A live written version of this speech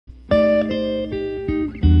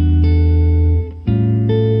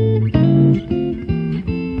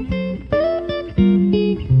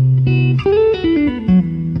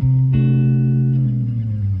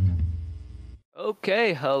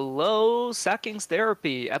Sackings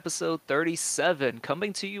Therapy, episode 37,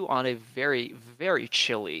 coming to you on a very, very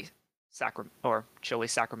chilly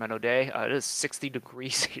Sacramento day. It is 60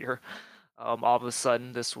 degrees here, all of a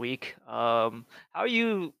sudden this week. How are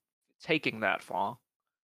you taking that, Fawn?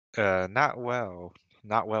 Not well.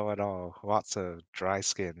 Not well at all. Lots of dry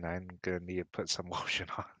skin. I'm gonna need to put some lotion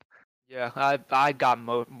on. Yeah, I got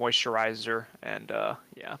moisturizer, and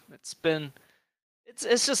yeah,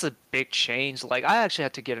 it's just a big change. Like I actually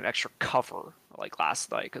had to get an extra cover like last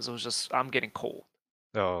night because it was just I'm getting cold.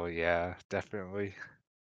 Oh yeah, definitely.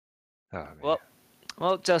 Oh man.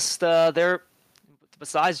 Well, just there.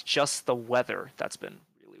 Besides just the weather, that's been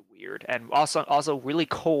really weird, and also really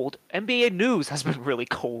cold. NBA news has been really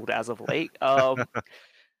cold as of late.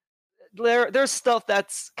 There's stuff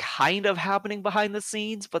that's kind of happening behind the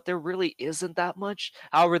scenes, but there really isn't that much.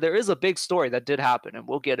 However, there is a big story that did happen, and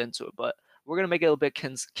we'll get into it. But we're gonna make it a little bit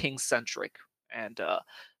king centric, and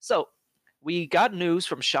so we got news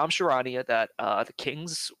from Shams Charania that the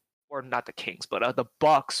Kings, or not the Kings, but the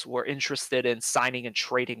Bucks were interested in signing and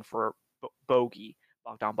trading for Bogey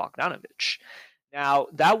Bogdan Bogdanovic. Now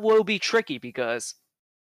that will be tricky because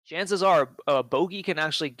chances are Bogey can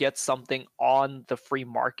actually get something on the free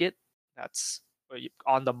market. That's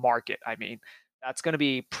on the market. I mean, that's going to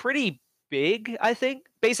be pretty big. I think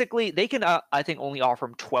basically they can. I think only offer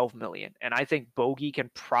him 12 million, and I think Bogey can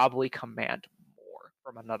probably command more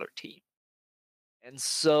from another team. And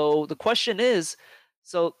so the question is,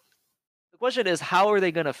 how are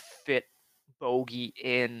they going to fit Bogey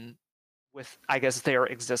in with, I guess, their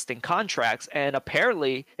existing contracts? And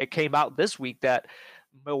apparently, it came out this week that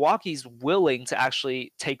Milwaukee's willing to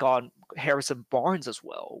actually take on Harrison Barnes as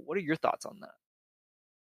well. What are your thoughts on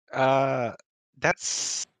that? Uh,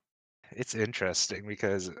 that's it's interesting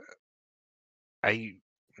because I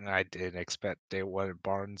I didn't expect they wanted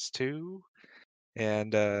Barnes too,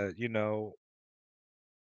 and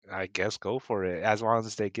I guess go for it as long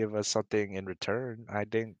as they give us something in return. I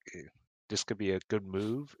think this could be a good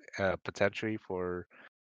move, potentially for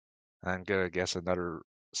I'm gonna guess another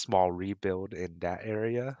small rebuild in that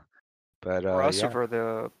area. But For us or yeah, for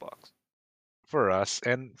the Bucks? for us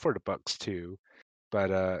and for the Bucks too.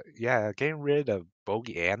 But yeah, getting rid of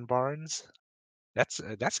Bogey and Barnes, that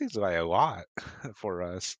seems like a lot for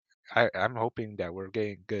us. I'm hoping that we're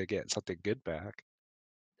getting gonna get something good back.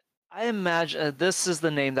 I imagine this is the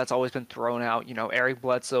name that's always been thrown out. Eric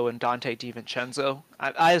Bledsoe and Dante DiVincenzo.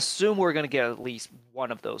 I assume we're going to get at least one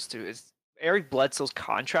of those two. Is Eric Bledsoe's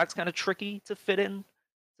contract's kind of tricky to fit in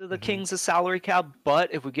to the Hmm. Kings' salary cap,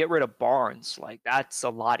 but if we get rid of Barnes, like that's a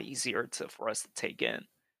lot easier for us to take in.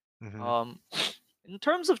 Hmm. Um, in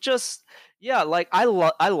terms of just yeah, like I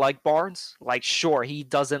like Barnes. Like sure, he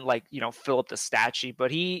doesn't like fill up the stat sheet, but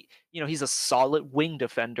he's a solid wing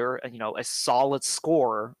defender and a solid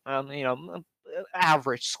scorer.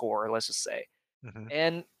 Average scorer, let's just say, Hmm.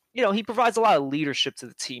 and he provides a lot of leadership to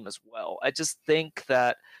the team as well. I just think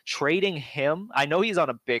that trading him, I know he's on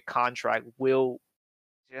a big contract, will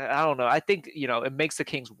yeah, I don't know. I think it makes the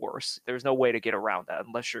Kings worse. There's no way to get around that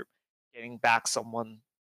unless you're getting back someone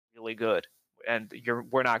really good, and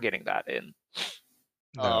we're not getting that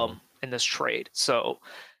No. in this trade. So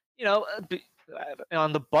you know,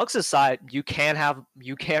 on the Bucks' side, you can't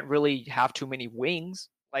really have too many wings.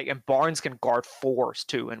 Like, and Barnes can guard fours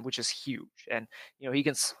too, and which is huge. And he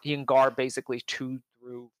can guard basically 2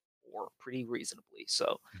 through 4 pretty reasonably.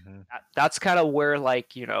 So Hmm. that's kind of where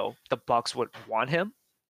like the Bucks would want him.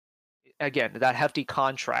 Again, that hefty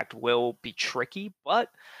contract will be tricky, but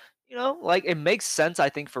like it makes sense. I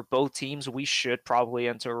think for both teams, we should probably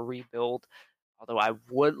enter a rebuild. Although I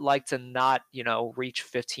would like to not, reach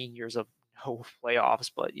 15 years of no playoffs,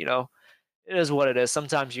 but it is what it is.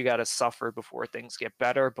 Sometimes you got to suffer before things get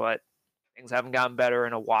better, but things haven't gotten better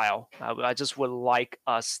in a while. I just would like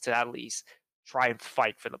us to at least try and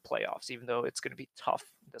fight for the playoffs, even though it's going to be tough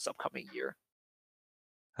this upcoming year.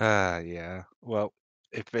 Yeah. Well,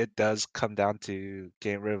 if it does come down to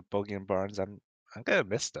getting rid of Bogey and Barnes, I'm gonna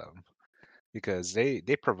miss them because they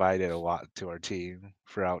provided a lot to our team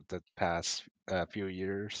throughout the past few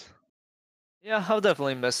years. Yeah, I'll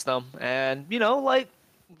definitely miss them, and like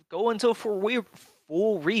go into a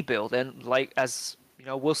full rebuild, and like as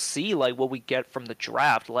we'll see like what we get from the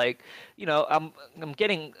draft. Like, I'm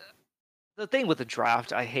getting the thing with the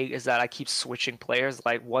draft I hate is that I keep switching players.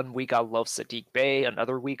 Like one week I love Sadiq Bey,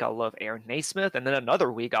 another week I love Aaron Naismith, and then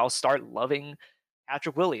another week I'll start loving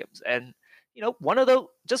Patrick Williams. And one of those,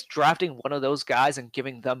 just drafting one of those guys and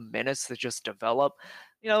giving them minutes to just develop.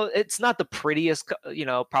 It's not the prettiest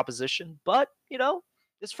proposition, but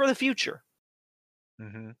it's for the future.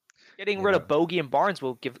 Hmm. Getting rid Yeah. of Bogey and Barnes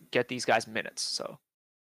will get these guys minutes. So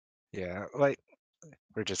Yeah, like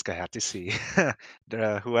we're just gonna have to see.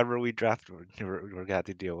 Whoever we draft, we're gonna have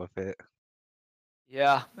to deal with it.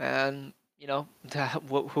 Yeah, and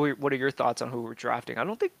what are your thoughts on who we're drafting? I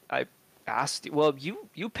don't think I asked you. Well,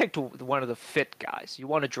 you picked one of the fit guys. You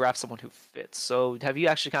want to draft someone who fits. So have you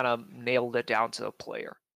actually kind of nailed it down to a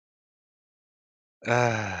player?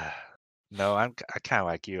 Uh, no, I kind of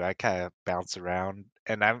like you. I kind of bounce around,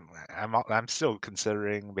 and I'm still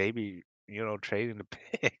considering maybe trading the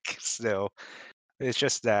pick. Still, it's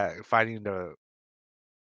just that finding the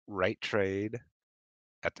right trade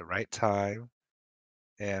at the right time,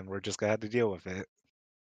 and we're just gonna have to deal with it.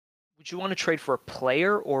 Would you want to trade for a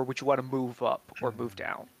player, or would you want to move up or move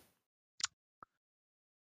down?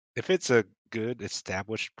 If it's a good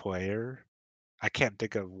established player, I can't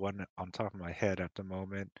think of one on top of my head at the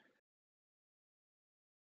moment.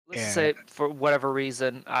 Let's just And say for whatever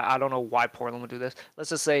reason, I don't know why Portland would do this. Let's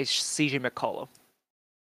just say CJ McCollum.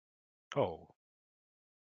 oh,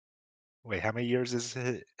 wait, how many years is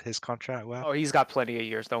his contract Oh, left? he's got plenty of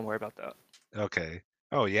years. Don't worry about that. Okay.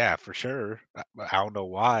 Oh yeah, for sure. I don't know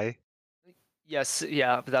why. Yes,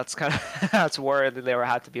 yeah, but that's kind of that's where there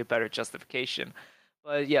had to be a better justification.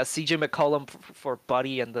 But yeah, CJ McCollum for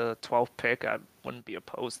Buddy and the 12th pick, I wouldn't be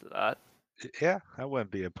opposed to that. Yeah, I wouldn't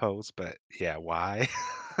be opposed, but yeah, why?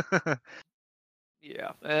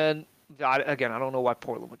 Yeah, and again, I don't know why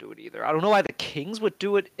Portland would do it either. I don't know why the Kings would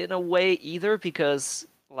do it in a way either, because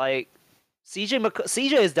like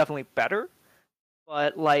CJ is definitely better,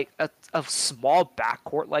 but like a small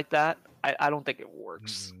backcourt like that, I don't think it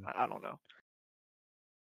works. Mm-mm. I don't know.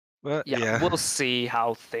 But Yeah, yeah. we'll see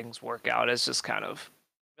how things work out. It's just kind of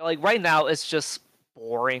like right now, it's just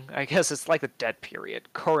boring. I guess it's like a dead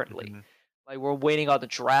period currently. Mhm. Like we're waiting on the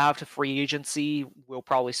draft, free agency will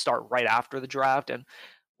probably start right after the draft, and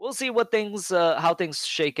we'll see how things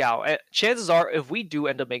shake out. Chances are, if we do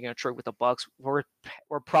end up making a trade with the Bucks, we're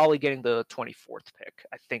probably getting the 24th pick.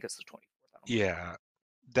 I think it's the 24th. I don't know. Yeah,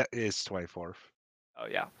 that is 24th. Oh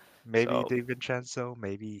yeah. Maybe So DiVincenzo,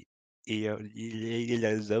 maybe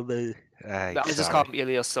Iozova. I just call Sorry. him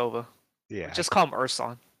Ilyasova. Or Yeah, just call him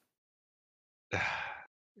Urson.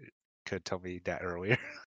 could tell me that earlier.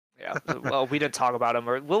 Yeah. Well, we didn't talk about him,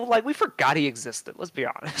 or well, like we forgot he existed. Let's be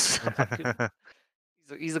honest.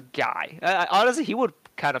 Like he's a guy. Honestly, he would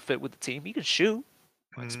kind of fit with the team. He could shoot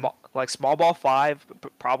Mhm. like small ball five,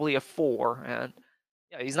 probably a four, and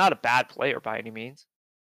yeah, he's not a bad player by any means.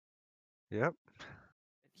 Yep.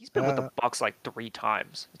 He's been with the Uh, Bucks like 3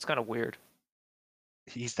 times. It's kind of weird.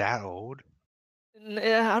 he's that old?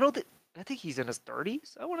 I don't think. I think he's in his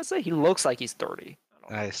 30s. I want to say he looks like he's 30. I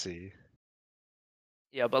don't I know. see.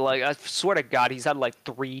 Yeah, but like I swear to God, he's had like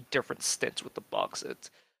 3 different stints with the Bucks.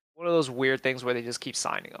 It's one of those weird things where they just keep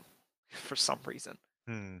signing him for some reason.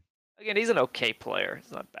 Hmm. Again, he's an okay player.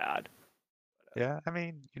 He's not bad. Yeah, I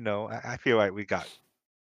mean, I feel like we got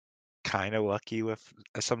kind of lucky with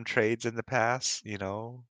some trades in the past,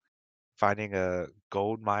 finding a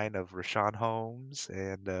gold mine of Rashawn Holmes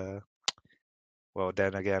and well,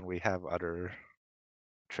 then again, we have other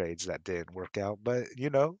trades that didn't work out, but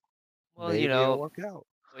Well, maybe it'll work out.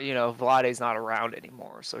 Vlade's not around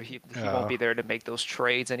anymore, so he won't Oh, be there to make those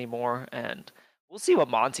trades anymore, and we'll see what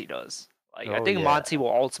Monty does. Like I oh think yeah. Monty will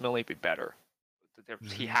ultimately be better.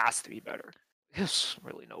 He Hmm. has to be better. There's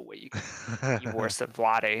really no way you can be worse than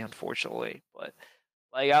Vlade, unfortunately. But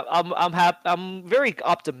like I'm very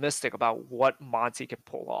optimistic about what Monty can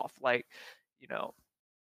pull off. Like, you know,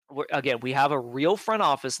 again, we have a real front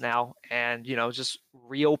office now, and just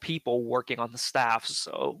real people working on the staff.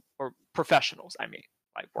 So, or professionals, I mean,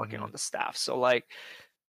 like working Hmm. on the staff. So, like,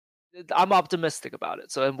 I'm optimistic about it.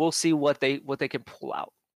 So, and we'll see what they can pull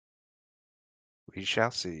out. We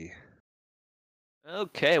shall see.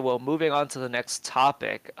 Okay, well, moving on to the next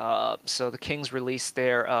topic. So the Kings released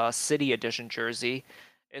their City Edition jersey.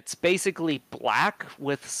 It's basically black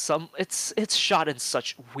with some. It's shot in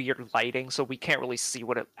such weird lighting, so we can't really see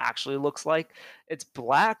what it actually looks like. It's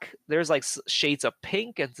black. There's like shades of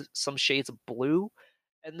pink and some shades of blue.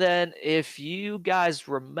 And then, if you guys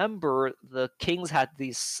remember, the Kings had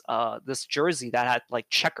this jersey that had like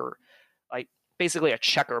like basically a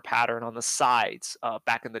checker pattern on the sides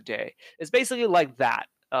back in the day. It's basically like that,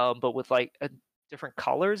 but with like different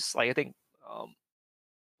colors. Like I think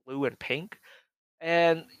blue and pink.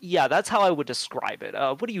 And yeah, that's how I would describe it.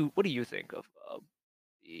 What do you think of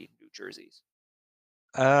the New Jerseys?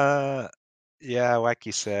 Uh, yeah, like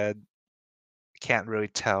you said, can't really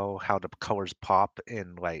tell how the colors pop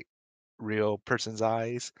in like real person's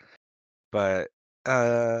eyes, but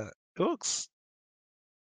it looks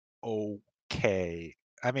okay.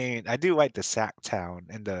 I mean, I do like the Sack Town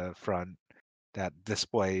in the front. that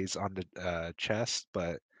displays on the chest,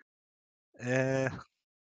 but eh,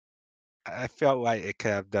 I felt like it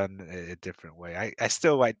could have done it a different way. I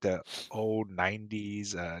still like the old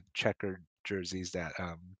 '90s checkered jerseys that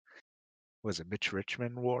was it Mitch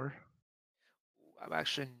Richmond wore? I'm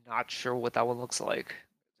actually not sure what that one looks like.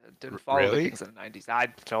 I didn't follow the Really? Kings in the '90s. I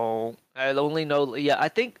don't. I only know. Yeah, I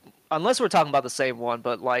think unless we're talking about the same one,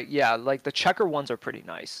 but like, yeah, like the checker ones are pretty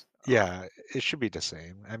nice. Yeah, it should be the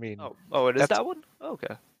same. I mean, Oh, it is that's that one.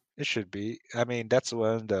 Okay. it should be. I mean, that's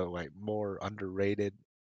one of the like more underrated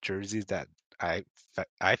jerseys that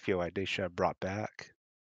I feel like they should have brought back.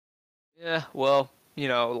 Yeah. Well,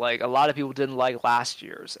 like a lot of people didn't like last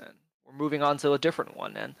year's, and we're moving on to a different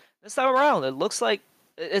one. And this time around, it looks like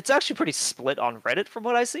it's actually pretty split on Reddit from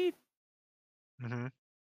what I see. Hmm.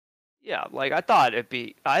 Yeah, like I thought it'd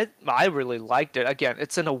be I really liked it. Again,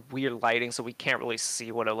 it's in a weird lighting, so we can't really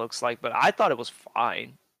see what it looks like, but I thought it was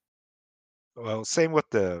fine. Well, same with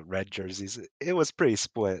the red jerseys. It was pretty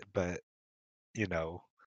split, but you know,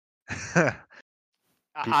 I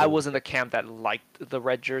people. was in the camp that liked the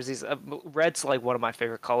red jerseys. Red's like one of my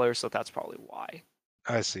favorite colors, so that's probably why.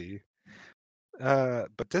 I see.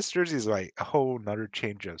 But this jersey is like a whole nother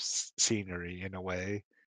change of scenery in a way,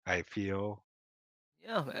 I feel.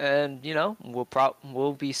 Yeah, and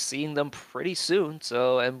we'll be seeing them pretty soon.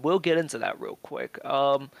 So, and we'll get into that real quick.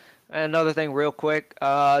 And another thing, real quick.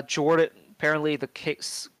 Jordan. Apparently, the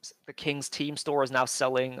Kings team store is now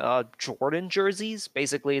selling Jordan jerseys.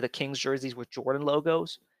 Basically, the Kings jerseys with Jordan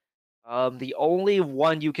logos. The only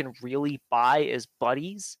one you can really buy is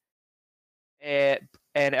Buddies, and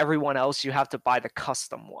everyone else you have to buy the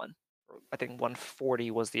custom one. I think 140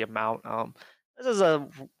 was the amount. This is a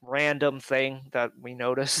random thing that we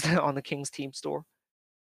noticed on the Kings team store.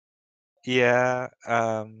 Yeah,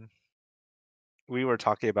 we were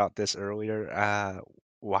talking about this earlier.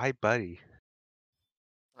 Why Buddy?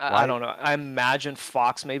 I Why? don't know. I imagine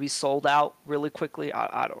Fox maybe sold out really quickly.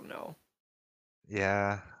 I don't know.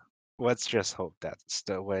 Yeah, let's just hope that's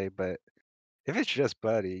the way. But if it's just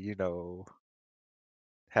Buddy,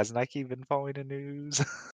 has Nike been following the news?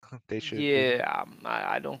 They should be. Yeah,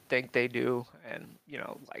 I don't think they do. And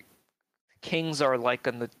like Kings are like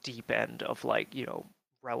on the deep end of like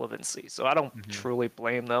relevancy, so I don't Hmm. truly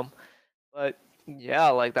blame them. But yeah,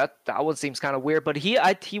 like that one seems kind of weird. But he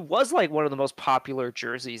was like one of the most popular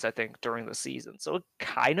jerseys I think during the season, so it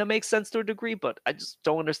kind of makes sense to a degree. But I just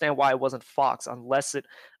don't understand why it wasn't Fox, unless it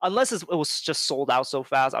was just sold out so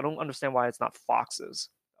fast. I don't understand why it's not Fox's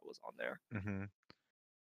that was on there. Hmm.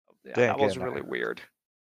 Yeah, Then that was again, really weird.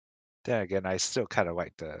 I still kind of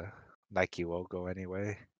like the Nike logo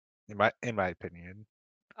anyway. In my opinion.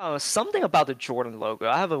 Something about the Jordan logo.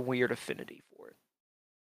 I have a weird affinity for it.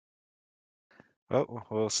 Well,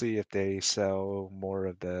 we'll see if they sell more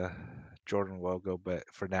of the Jordan logo, but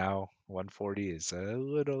for now, 140 is a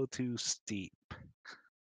little too steep.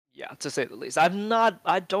 Yeah, to say the least. I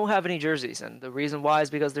don't have any jerseys, and the reason why is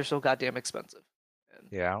because they're so goddamn expensive. And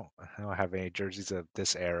Yeah, I don't have any jerseys of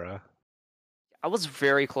this era. I was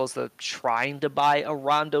very close to trying to buy a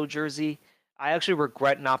Rondo jersey. I actually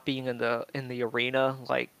regret not being in the arena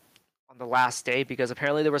like on the last day because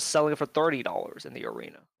apparently they were selling it for $30 in the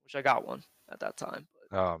arena, which I got one at that time.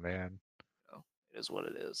 But Oh man. it is what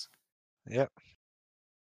it is. Yep.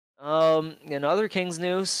 In other Kings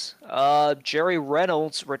news, Jerry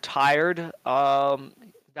Reynolds retired.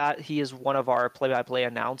 That he is one of our play-by-play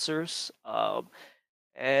announcers.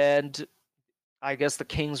 And I guess the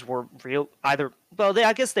Kings were real either well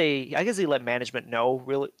I guess they let management know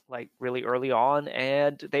really early on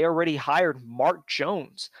and they already hired Mark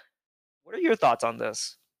Jones. What are your thoughts on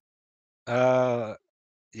this? Uh,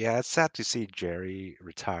 yeah, it's sad to see Jerry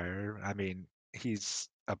retire. I mean, he's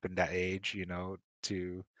up in that age,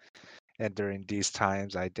 and during these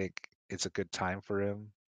times, I think it's a good time for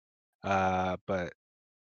him. But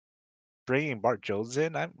bringing Mark Jones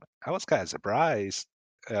in, I was kind of surprised.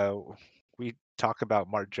 Uh, we talk about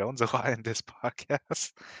Mark Jones a lot in this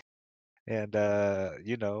podcast, and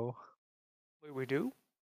Wait, we do?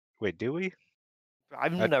 wait, do we?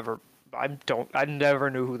 I've I, never I never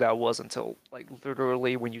knew who that was until like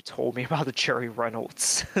literally when you told me about the Jerry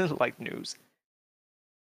Reynolds like news.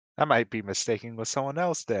 I might be mistaken with someone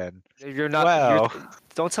else then. You're not you're Well,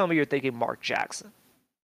 don't tell me you're thinking Mark Jackson.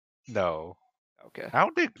 no, Okay. I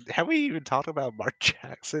don't think have we even talked about Mark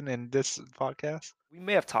Jackson in this podcast? We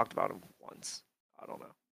may have talked about him once. I don't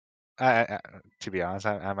know. To be honest,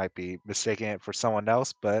 I might be mistaking it for someone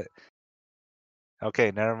else, but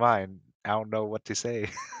okay, never mind. I don't know what to say.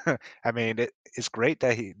 I mean, it's great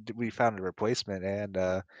that we found a replacement,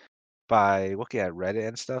 and by looking at Reddit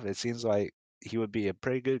and stuff, it seems like he would be a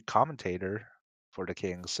pretty good commentator. for the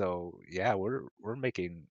Kings. So yeah, we're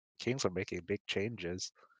making Kings are making big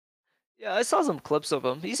changes. Yeah, I saw some clips of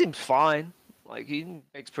him. He seems fine. Like he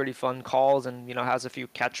makes pretty fun calls and has a few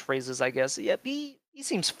catchphrases, I guess. Yeah, he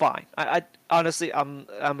seems fine. I honestly I'm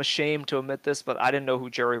ashamed to admit this, but I didn't know who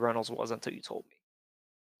Jerry Reynolds was until you told me.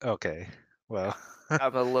 Okay. Yeah, Well,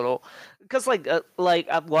 I'm a little because well,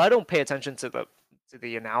 I don't pay attention to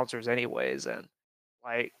the announcers anyways, and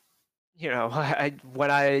like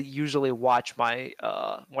when I usually watch my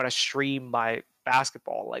when I stream my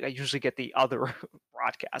basketball, like I usually get the other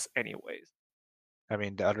broadcast anyways. I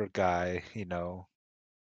mean the other guy,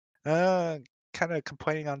 uh kind of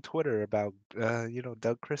complaining on Twitter about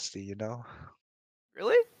Doug Christie.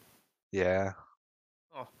 Really? Yeah,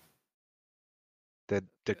 Oh,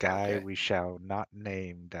 the guy okay. we shall not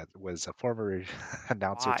name that was a former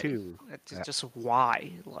announcer Why? too. Uh, Just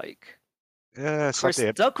why? Like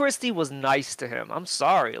something. Doug Christie was nice to him. I'm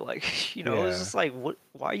sorry. Like, it's Yeah. just like what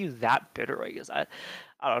why are you that bitter, I guess. I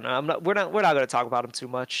don't know. I'm not we're not going to talk about him too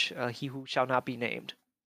much. He who shall not be named.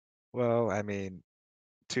 Well, I mean,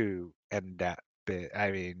 to end that bit,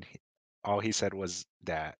 I mean, all he said was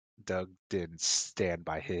that Doug didn't stand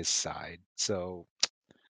by his side. So,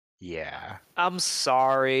 yeah. I'm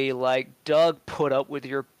sorry. Like Doug put up with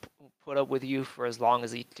you for as long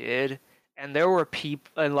as he did, and there were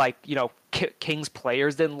people and like Kings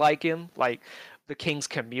players didn't like him. Like the Kings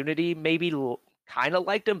community maybe kind of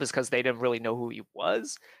liked him because they didn't really know who he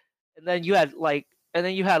was. And then you had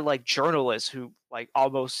like journalists who like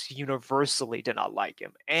almost universally did not like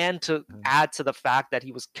him. And to Mhm, add to the fact that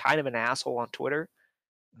he was kind of an asshole on Twitter,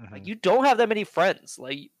 like mhm, you don't have that many friends.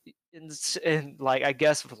 Like and like I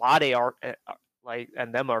guess Vlade like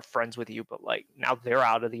and them are friends with you, but like now they're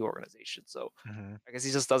out of the organization. So mhm. I guess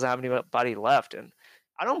he just doesn't have anybody left. And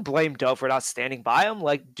I don't blame Dove for not standing by him.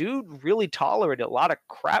 Like, dude really tolerated a lot of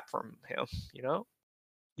crap from him, you know?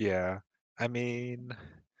 Yeah. I mean,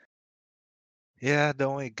 yeah, the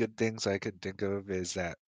only good things I could think of is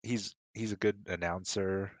that he's a good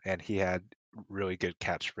announcer and he had really good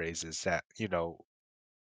catchphrases that,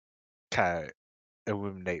 kind of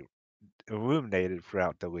illuminate illuminated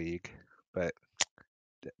throughout the league. But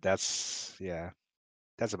yeah,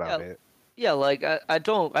 that's about Yeah, it. yeah. Like I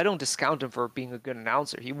don't discount him for being a good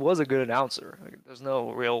announcer. He was a good announcer. Like, there's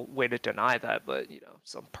no real way to deny that. But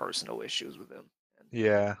some personal issues with him, and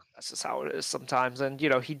Yeah. that's just how it is sometimes. And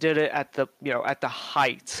he did it at the at the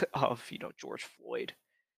height of George Floyd,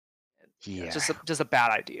 and Yeah. just a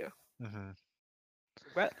bad idea. Hmm.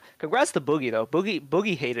 Congrats to Boogie though.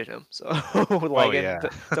 Boogie hated him. So Oh like, and yeah.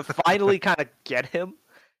 to finally kind of get him,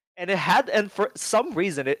 and for some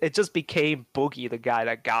reason it just became Boogie the guy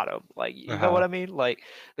that got him. Like, you know what Uh-huh. I mean? Like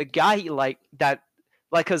the guy like that,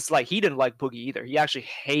 like because like he didn't like Boogie either. He actually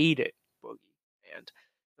hated Boogie, and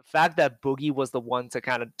the fact that Boogie was the one to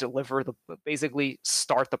kind of deliver the basically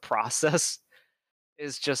start the process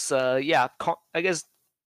is just yeah. I guess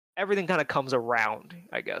everything kind of comes around.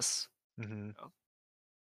 I guess. Hmm.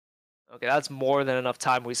 Okay, that's more than enough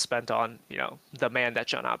time we spent on, the man that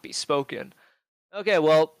shall not be spoken. Okay,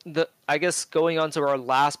 well, the I guess going on to our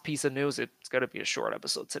last piece of news, it's gonna be a short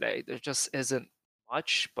episode today. There just isn't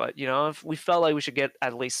much, but if we felt like we should get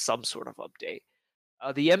at least some sort of update.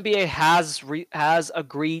 The NBA has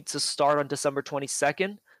agreed to start on December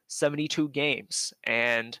 22nd, 72 games,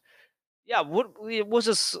 and yeah, we'll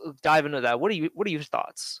just dive into that. What are your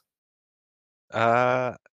thoughts?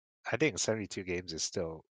 Uh, I think 72 games is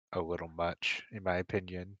still a little much, in my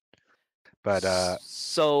opinion. But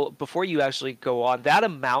So before you actually go on, that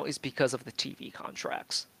amount is because of the TV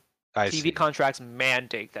contracts. I TV see. contracts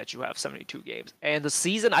mandate that you have 72 games, and the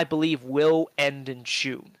season I believe will end in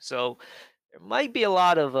June. So there might be a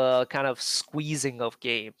lot of kind of squeezing of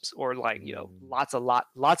games, or like Mm, lots and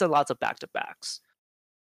lots of back to backs.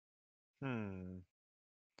 hmm.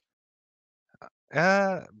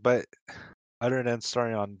 But other than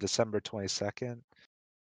starting on December 22nd,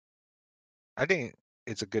 I think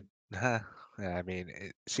it's a good. Yeah, I mean,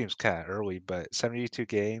 it seems kind of early, but 72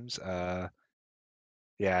 games.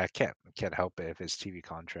 Yeah, I can't help it if it's TV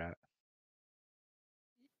contract.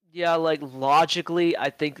 Yeah, like logically, I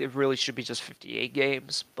think it really should be just 58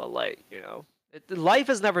 games, but like, life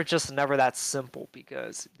is never that simple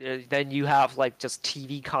because then you have like just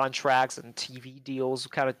TV contracts and TV deals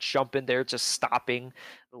kind of jump in there, just stopping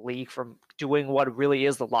the league from doing what really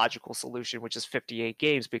is the logical solution, which is 58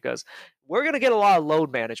 games, because we're going to get a lot of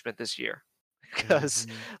load management this year. Because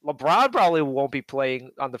Hmm. LeBron probably won't be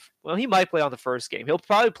playing well, he might play on the first game. He'll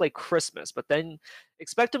probably play Christmas, but then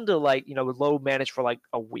expect him to like load manage for like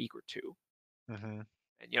a week or two, Hmm.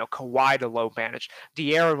 and Kawhi to load manage.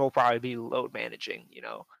 De'Aaron will probably be load managing.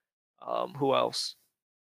 Who else?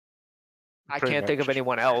 I Pretty can't think of much.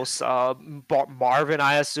 anyone else. Marvin,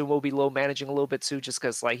 I assume, will be low managing a little bit too, just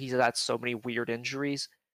because like he's had so many weird injuries.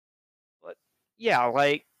 But yeah,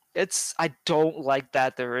 like I don't like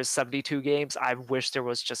that there is 72 games. I wish there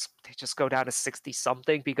was just they just go down to 60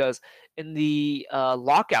 something because in the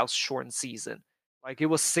lockouts shortened season, like it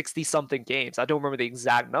was 60 something games. I don't remember the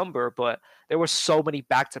exact number, but there were so many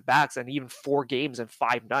back to backs and even 4 games in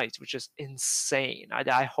 5 nights, which is insane.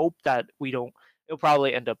 I hope that we don't it'll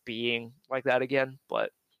probably end up being like that again,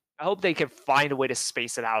 but I hope they can find a way to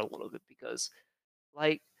space it out a little bit because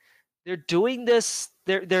like they're doing this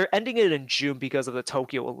they're ending it in June because of the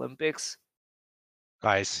Tokyo Olympics,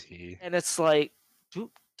 I see. and it's like,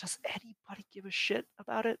 do does anybody give a shit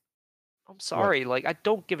about it? I'm What? sorry, like, I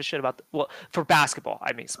don't give a shit about well, for basketball,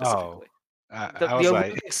 I mean, Oh, specifically. I, The I the was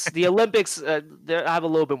like, Olympics the Olympics, there I have a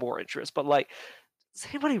little bit more interest, but, like, does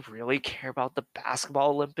anybody really care about the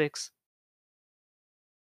basketball Olympics?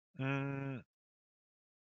 mm,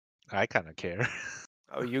 I kind of care.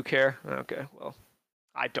 Oh, you care? Okay, well,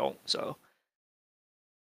 I don't, so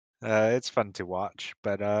It's fun to watch,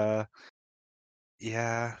 but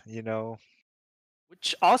yeah,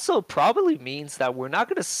 which also probably means that we're not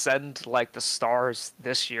gonna send like the stars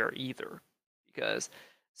this year either, because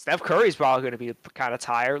Steph Curry's probably gonna be kind of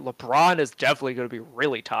tired. LeBron is definitely gonna be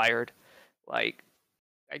really tired. Like,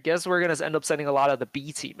 I guess we're gonna end up sending a lot of the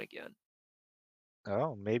B team again.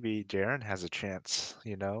 oh, maybe Jaren has a chance.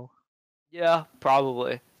 Yeah,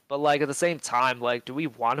 probably. But like at the same time, like, do we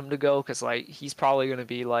want him to go? Because like he's probably gonna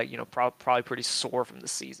be like probably pretty sore from the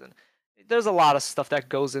season. There's a lot of stuff that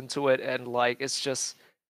goes into it, and like it's just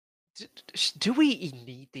do we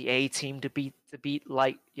need the A team to beat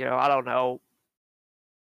like I don't know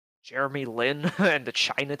Jeremy Lin and the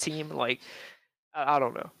China team? Like I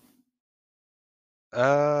don't know.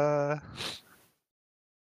 Uh,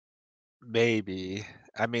 maybe.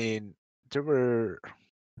 I mean, there were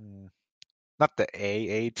hmm, not the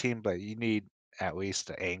AA team, but you need at least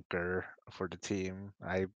the anchor for the team,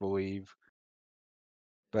 I believe.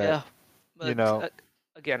 But Yeah, you but know,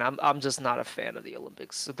 again, I'm just not a fan of the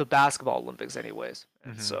Olympics, the basketball Olympics, anyways,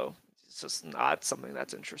 and hmm so it's just not something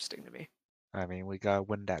that's interesting to me. I mean, we gotta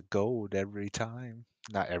win that gold every time.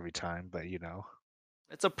 Not every time, but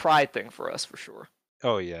It's a pride thing for us for sure.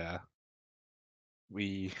 Oh yeah,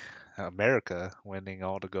 we America winning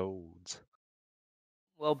all the golds.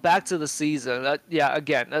 Well, back to the season. Yeah,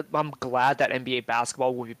 again, I'm glad that NBA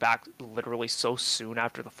basketball will be back literally so soon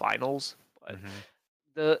after the finals. But hmm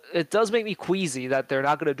it does make me queasy that they're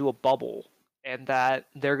not going to do a bubble and that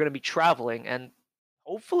they're going to be traveling. And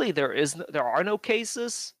hopefully there are no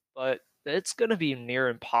cases, but it's going to be near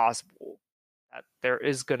impossible that there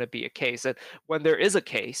is going to be a case. And when there is a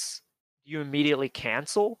case, do you immediately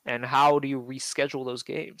cancel? And how do you reschedule those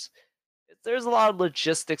games? There's a lot of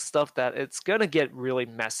logistic stuff that it's gonna get really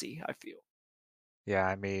messy, I feel. Yeah,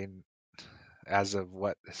 I mean, as of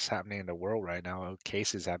what is happening in the world right now,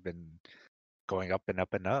 cases have been going up and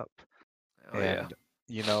up and up. Oh yeah. And,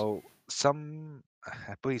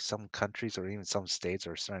 I believe some countries or even some states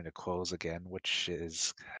are starting to close again, which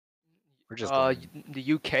is, we're just going, The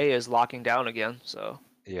UK is locking down again, so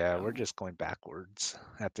yeah, yeah, we're just going backwards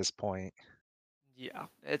at this point. yeah.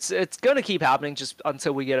 It's gonna keep happening just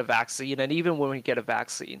until we get a vaccine, and even when we get a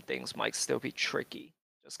vaccine, things might still be tricky,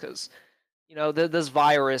 just because this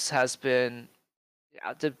virus has been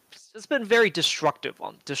yeah, it's been very disruptive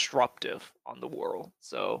on the world.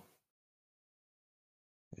 So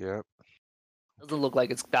Yep. it doesn't look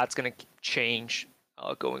like that's gonna change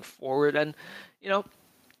going forward, and you know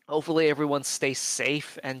hopefully everyone stays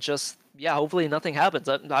safe and just yeah, hopefully nothing happens.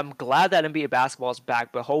 I'm glad that NBA basketball is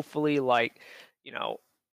back, but hopefully you know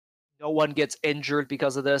no one gets injured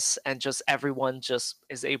because of this and just everyone just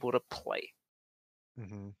is able to play.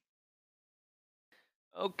 hmm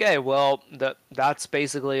Okay, well that's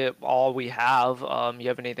basically all we have. You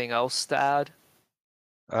have anything else to add?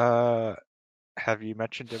 Uh, have you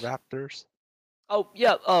mentioned the Raptors? Oh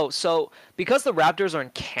yeah. Oh, so because the Raptors are in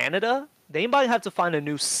Canada, they might have to find a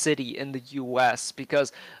new city in the U.S.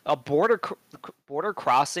 because a border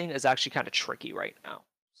crossing is actually kind of tricky right now.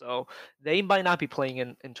 So they might not be playing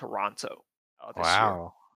in Toronto this year.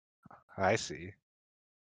 Wow, I see.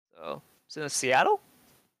 So it's in Seattle.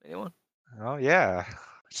 Anyone? Oh yeah,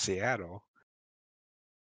 Seattle.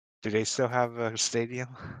 Do they still have a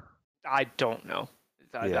stadium? I don't know.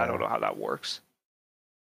 I don't Yeah, know how that works.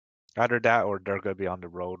 either that or they're gonna be on the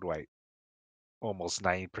road like almost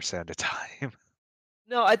 90% of the time.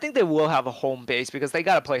 No, I think they will have a home base because they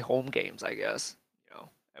got to play home games. I guess.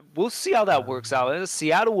 And we'll see how that works out. Um, And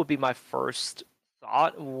Seattle would be my first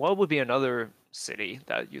thought. What would be another city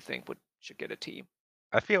that you think would should get a team?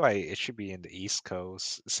 I feel like it should be in the East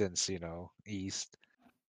Coast since, East.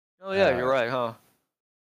 Oh yeah, you're Uh, right,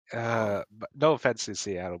 huh? but no offense to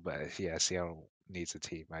Seattle, but yeah, Seattle needs a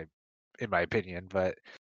team, in my opinion. But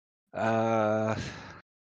uh,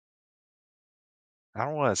 I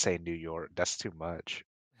don't want to say New York. That's too much.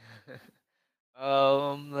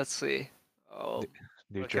 Let's see. N- Um,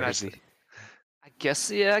 New what can I say? Jersey, I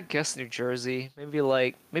guess yeah, I guess New Jersey. Maybe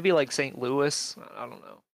like St. Louis. I don't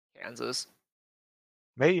know. Kansas.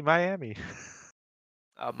 maybe Miami.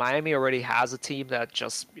 Miami already has a team that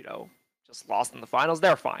just just lost in the finals.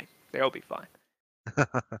 They're fine. They'll be fine.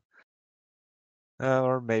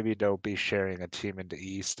 Or maybe they'll be sharing a team in the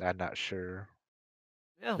East. I'm not sure.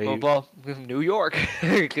 Yeah, Maybe, well, New York.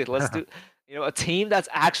 Let's do a team that's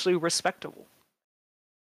actually respectable.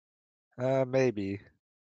 maybe,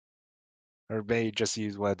 or maybe just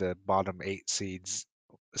use one of the bottom 8 seeds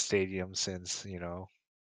stadium since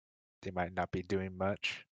they might not be doing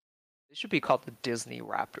much. They should be called the Disney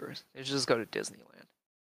Raptors. They should just go to Disneyland.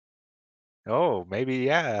 Oh, maybe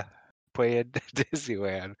yeah. Play at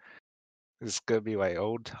Disneyland. It's gonna be like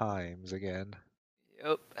old times again.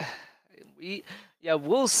 Yep. We yeah,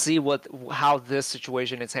 we'll see how this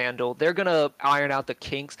situation is handled. They're gonna iron out the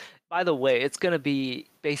kinks. By the way, it's gonna be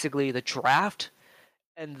basically the draft,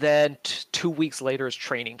 and then 2 weeks later is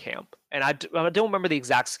training camp. And I don't remember the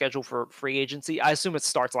exact schedule for free agency. I assume it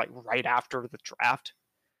starts like right after the draft.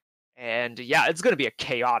 And yeah, it's gonna be a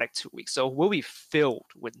chaotic 2 weeks. So we'll be filled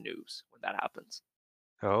with news when that happens.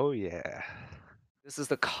 Oh yeah. This is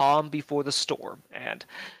the calm before the storm, and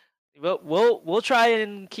we'll try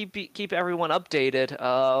and keep everyone updated.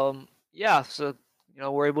 Yeah, so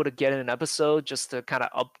we're able to get in an episode just to kind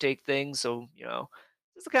of update things. So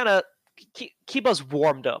just to kind of keep us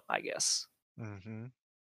warmed up, I guess. hmm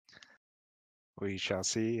We shall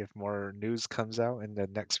see if more news comes out in the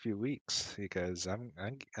next few weeks because I'm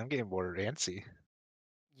getting more antsy.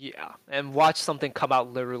 Yeah, and watch something come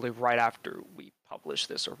out literally right after we publish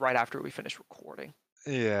this or right after we finish recording.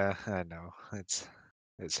 Yeah, I know.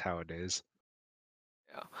 It's how it is.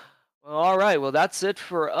 Yeah. Well, all right. Well, that's it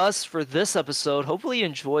for us for this episode. Hopefully, you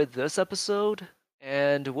enjoyed this episode,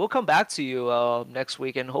 and we'll come back to you next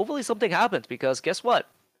week, and hopefully, something happens because guess what?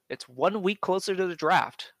 It's 1 week closer to the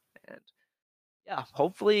draft, and yeah,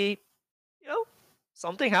 hopefully, you know,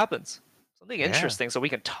 something happens, something Yeah. interesting, so we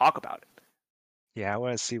can talk about it. Yeah, I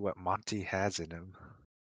want to see what Monty has in him.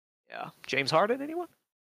 Yeah, James Harden, anyone?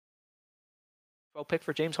 Well, pick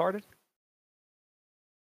for James Harden?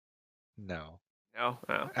 No. No,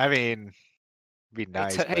 no. I mean, be Hey,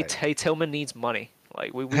 nice, but hey, Tillman needs money.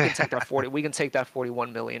 Like we can take that 40. We can take that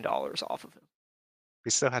 $41 million off of him.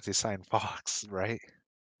 we still have to sign Fox, right?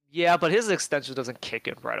 Yeah, but his extension doesn't kick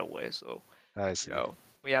in right away, so I you see. know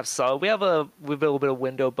we have a little bit of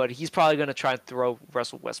window, but he's probably gonna try and throw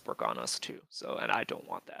Russell Westbrook on us too. So, and I don't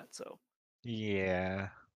want that. So, Yeah.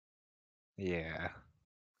 Yeah.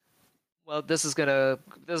 well, this is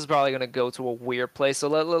probably gonna go to a weird place. So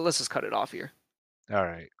let's just cut it off here. All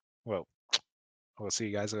right. Well, we'll see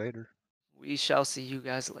you guys later. We shall see you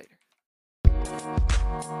guys later.